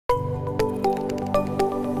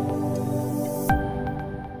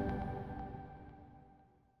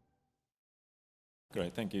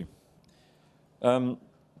Great, thank you. I'd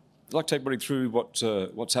like to take everybody through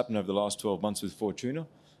what's happened over the last 12 months with Fortuna.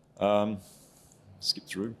 Skip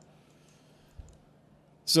through.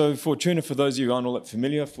 So Fortuna, for those of you who aren't all that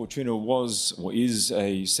familiar, Fortuna was or is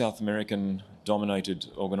a South American-dominated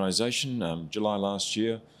organisation. July last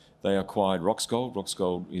year, they acquired Roxgold.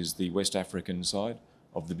 Roxgold is the West African side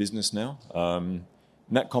of the business now. And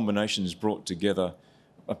that combination has brought together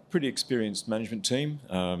a pretty experienced management team.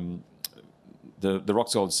 The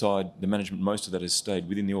Roxgold side, the management, most of that has stayed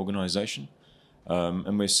within the organisation.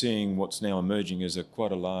 And we're seeing what's now emerging as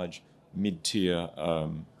quite a large mid-tier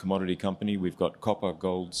commodity company. We've got copper,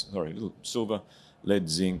 silver, lead,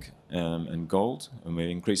 zinc, and gold, and we're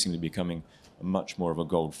increasingly becoming much more of a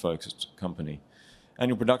gold-focused company.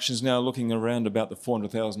 Annual production is now looking around about the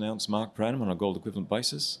 400,000 ounce mark per annum on a gold equivalent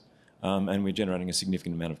basis, and we're generating a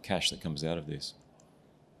significant amount of cash that comes out of this.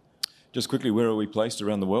 Just quickly, where are we placed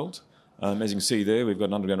around the world? As you can see there, we've got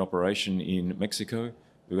an underground operation in Mexico.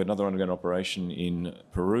 We've got another underground operation in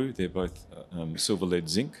Peru. They're both silver, lead,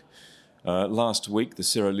 zinc. Last week, the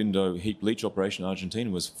Cerro Lindo heap leach operation in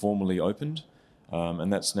Argentina was formally opened,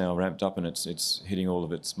 and that's now ramped up and it's hitting all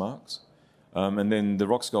of its marks. And then the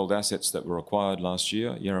Roxgold assets that were acquired last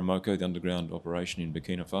year, Yaramoko, the underground operation in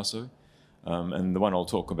Burkina Faso, and the one I'll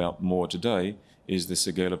talk about more today is the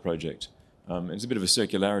Seguela project. It's a bit of a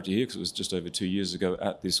circularity here because it was just over 2 years ago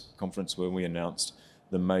at this conference where we announced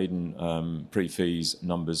the maiden pre-fees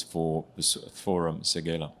numbers for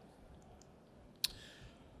Seguela.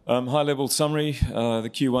 High-level summary, the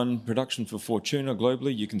Q1 production for Fortuna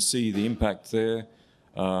globally, you can see the impact there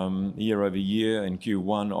year over year in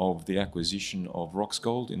Q1 of the acquisition of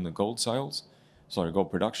Roxgold in the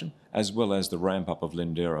gold production, as well as the ramp-up of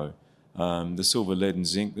Lindero. The silver, lead and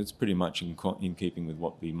zinc, that's pretty much in keeping with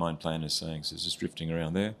what the mine plan is saying, so it's just drifting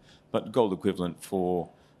around there. But gold equivalent for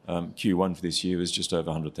Q1 for this year is just over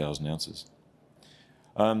 100,000 ounces.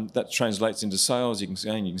 That translates into sales. You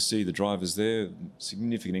can see the drivers there,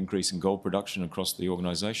 significant increase in gold production across the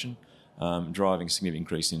organisation, driving a significant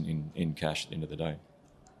increase in cash at the end of the day.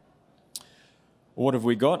 What have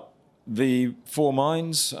we got? The 4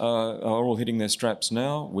 mines are all hitting their straps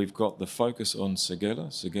now. We've got the focus on Seguela.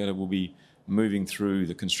 Seguela will be moving through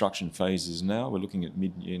the construction phases now. We're looking at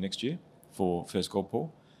mid-year next year for first gold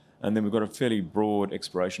pour. And then we've got a fairly broad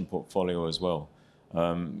exploration portfolio as well,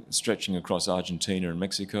 stretching across Argentina and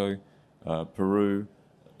Mexico, Peru,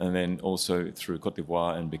 and then also through Côte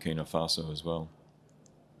d'Ivoire and Burkina Faso as well.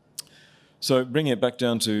 So bringing it back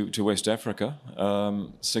down to West Africa,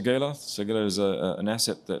 Seguela is an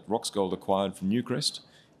asset that Roxgold acquired from Newcrest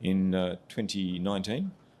in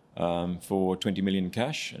 2019 for 20 million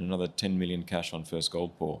cash and another 10 million cash on first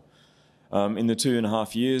gold pour. In the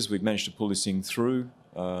 2.5 years, we've managed to pull this thing through.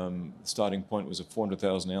 The starting point was a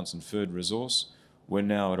 400,000 ounce inferred resource. We're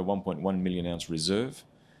now at a 1.1 million ounce reserve.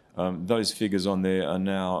 Those figures on there are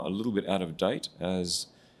now a little bit out of date as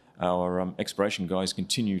our exploration guys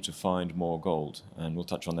continue to find more gold, and we'll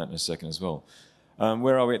touch on that in a second as well.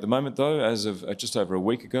 Where are we at the moment, though? As of just over a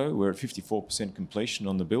week ago, we're at 54% completion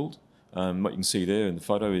on the build. What you can see there in the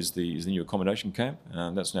photo is the new accommodation camp,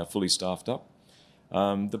 and that's now fully staffed up.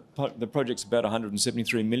 The project's about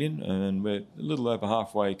 173 million, and we're a little over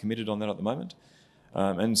halfway committed on that at the moment.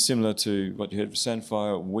 And similar to what you heard for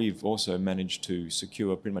Sandfire, we've also managed to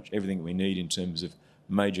secure pretty much everything we need in terms of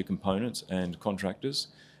major components and contractors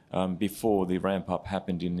before the ramp-up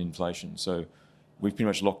happened in inflation. So we've pretty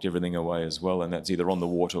much locked everything away as well, and that's either on the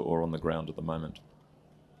water or on the ground at the moment.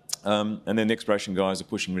 And then the exploration guys are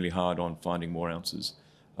pushing really hard on finding more ounces.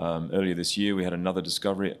 Earlier this year, we had another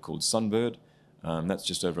discovery called Sunbird. That's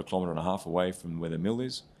just over 1.5 kilometres away from where the mill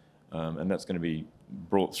is, and that's going to be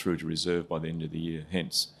brought through to reserve by the end of the year,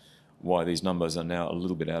 hence why these numbers are now a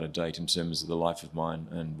little bit out of date in terms of the life of mine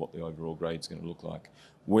and what the overall grade is going to look like.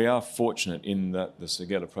 We are fortunate in that the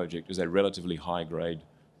Seguela project is a relatively high-grade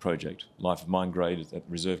project. Life of mine grade, at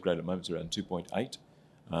reserve grade at the moment, is around 2.8.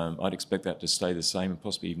 I'd expect that to stay the same and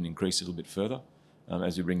possibly even increase a little bit further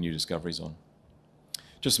as we bring new discoveries on.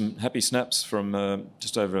 Just some happy snaps from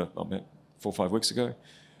just over about 4 or 5 weeks ago.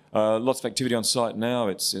 Lots of activity on site now.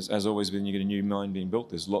 It's as always, when you get a new mine being built,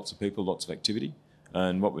 there's lots of people, lots of activity.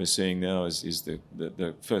 And what we're seeing now is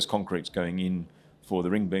the first concrete's going in for the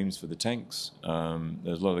ring beams for the tanks.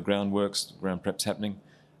 There's a lot of the groundworks, ground prep's happening.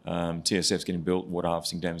 TSF's getting built, water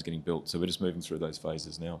harvesting dams getting built. So we're just moving through those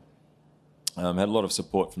phases now. Had a lot of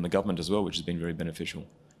support from the government as well, which has been very beneficial.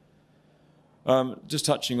 Just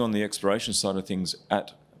touching on the exploration side of things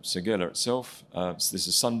at Seguela itself. So this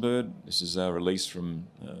is Sunbird. This is our release from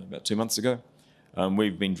about 2 months ago.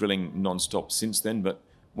 We've been drilling non-stop since then, but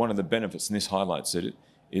one of the benefits, and this highlights it,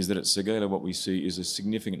 is that at Seguela what we see is a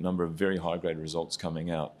significant number of very high-grade results coming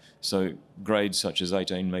out. So grades such as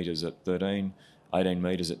 18 metres at 13, 18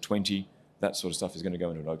 metres at 20, that sort of stuff is going to go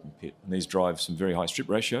into an open pit. And these drive some very high strip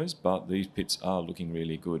ratios, but these pits are looking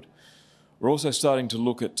really good. We're also starting to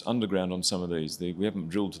look at underground on some of these. We haven't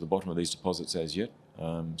drilled to the bottom of these deposits as yet.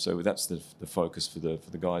 So that's the focus for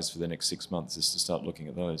the guys for the next 6 months, is to start looking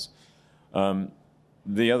at those.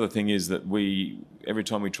 The other thing is that every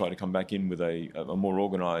time we try to come back in with a more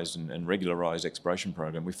organised and regularised exploration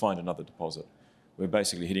program, we find another deposit. We're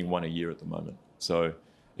basically hitting one a year at the moment. So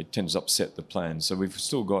it tends to upset the plans. So we've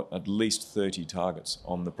still got at least 30 targets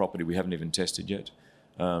on the property we haven't even tested yet.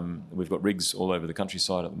 We've got rigs all over the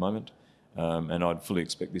countryside at the moment, and I'd fully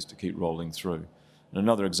expect this to keep rolling through. And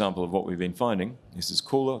another example of what we've been finding, this is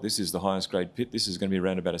Cooler. This is the highest grade pit. This is going to be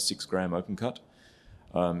around about a 6 gram open cut.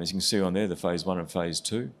 As you can see on there, the phase 1 and phase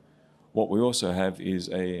 2. What we also have is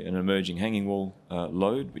an emerging hanging wall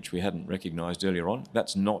lode, which we hadn't recognised earlier on.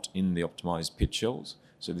 That's not in the optimised pit shells,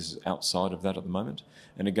 so this is outside of that at the moment.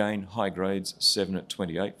 And again, high grades, 7 at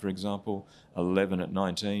 28, for example, 11 at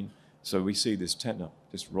 19. So we see this tenor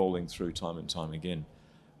just rolling through time and time again.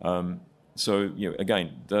 So,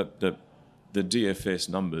 again, the DFS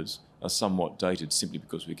numbers are somewhat dated simply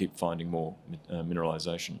because we keep finding more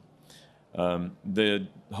mineralisation. The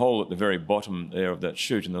hole at the very bottom there of that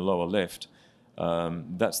chute in the lower left,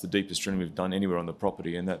 that's the deepest drilling we've done anywhere on the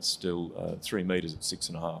property, and that's still 3 metres at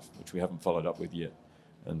 6.5, which we haven't followed up with yet.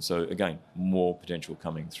 And so, again, more potential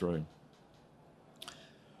coming through.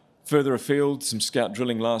 Further afield, some scout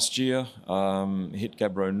drilling last year, hit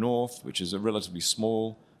Gabbro North, which is a relatively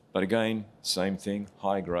small, but again, same thing,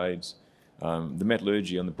 high grades. The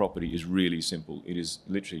metallurgy on the property is really simple. It is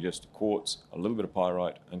literally just quartz, a little bit of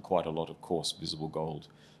pyrite, and quite a lot of coarse visible gold.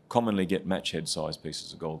 Commonly get match head size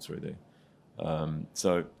pieces of gold through there.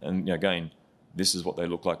 Again, this is what they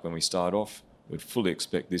look like when we start off. We'd fully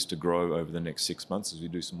expect this to grow over the next 6 months as we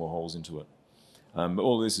do some more holes into it. But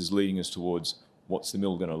all this is leading us towards what's the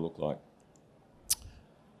mill going to look like.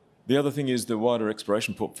 The other thing is the wider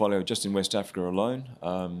exploration portfolio just in West Africa alone.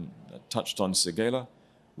 I touched on Seguela.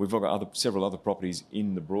 We've got several other properties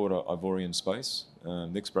in the broader Ivorian space.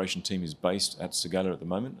 The exploration team is based at Seguela at the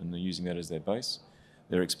moment, and they're using that as their base.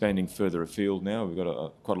 They're expanding further afield now. We've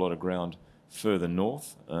got quite a lot of ground further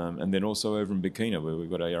north, and then also over in Burkina, where we've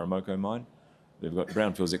got a Yaramoko mine. They've got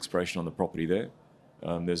brownfields exploration on the property there.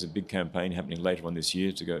 There's a big campaign happening later on this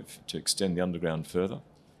year to extend the underground further.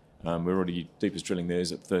 We're already deepest drilling there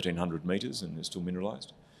is at 1,300 metres, and they're still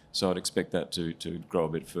mineralised. So I'd expect that to grow a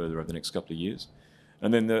bit further over the next couple of years.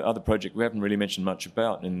 And then the other project we haven't really mentioned much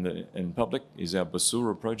about in public is our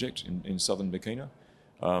Basura project in southern Burkina.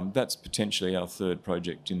 That's potentially our third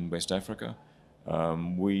project in West Africa.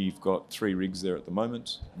 We've got 3 rigs there at the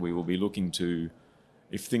moment. We will be looking to,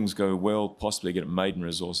 if things go well, possibly get a maiden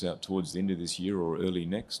resource out towards the end of this year or early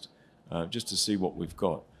next, just to see what we've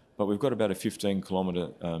got. But we've got about a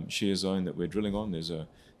 15-kilometre shear zone that we're drilling on. There's a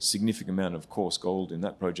significant amount of coarse gold in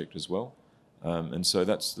that project as well. And so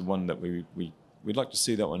that's the one that we'd like to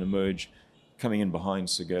see that one emerge coming in behind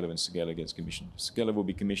Seguela when Seguela gets commissioned. Seguela will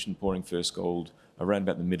be commissioned pouring first gold around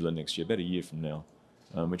about the middle of next year, about a year from now,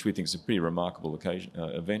 which we think is a pretty remarkable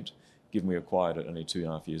event, given we acquired it only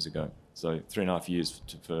 2.5 years ago. So 3.5 years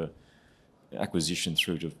for acquisition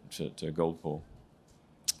through to gold pour.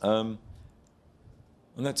 And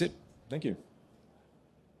that's it. Thank you.